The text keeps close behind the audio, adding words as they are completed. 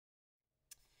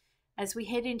As we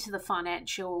head into the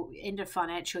end of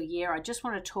financial year, I just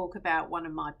want to talk about one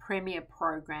of my premier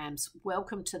programs,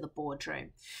 Welcome to the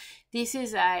Boardroom. This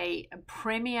is a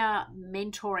premier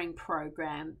mentoring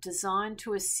program designed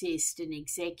to assist an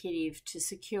executive to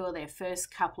secure their first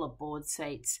couple of board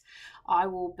seats. I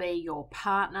will be your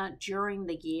partner during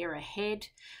the year ahead.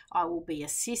 I will be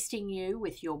assisting you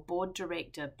with your board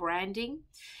director branding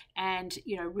and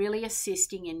really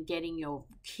assisting in getting your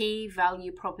key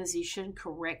value proposition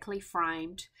correctly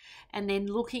framed, and then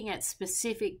looking at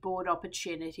specific board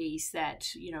opportunities that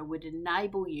would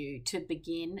enable you to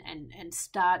begin and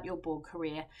start your board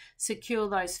career, secure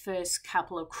those first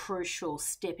couple of crucial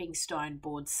stepping stone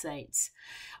board seats.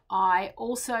 I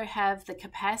also have the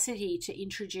capacity to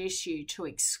introduce you to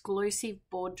exclusive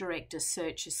board director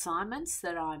search assignments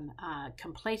that I'm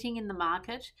completing in the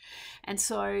market. And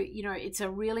so, it's a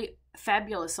really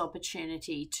fabulous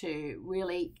opportunity to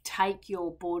really take your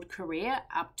board career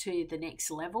up to the next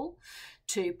level,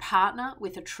 to partner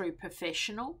with a true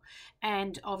professional,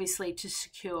 and obviously to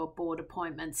secure board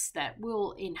appointments that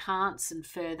will enhance and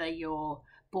further your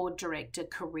board director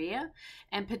career.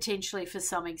 And potentially for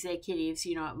some executives,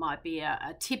 it might be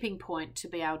a tipping point to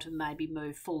be able to maybe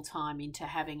move full-time into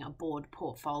having a board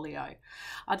portfolio.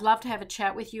 I'd love to have a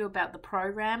chat with you about the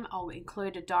program. I'll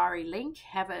include a diary link.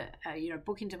 Have a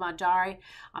book into my diary.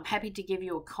 I'm happy to give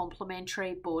you a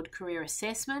complimentary board career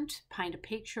assessment, paint a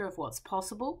picture of what's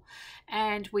possible,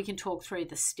 and we can talk through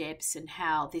the steps and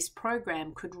how this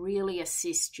program could really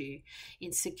assist you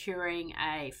in securing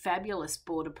a fabulous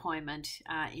board appointment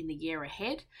in the year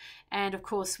ahead. And of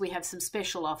course, we have some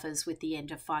special offers with the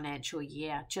end of financial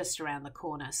year just around the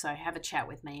corner. So have a chat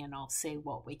with me and I'll see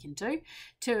what we can do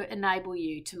to enable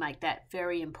you to make that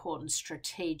very important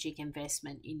strategic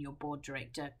investment in your board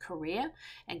director career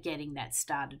and getting that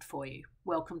started for you.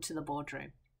 Welcome to the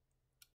boardroom.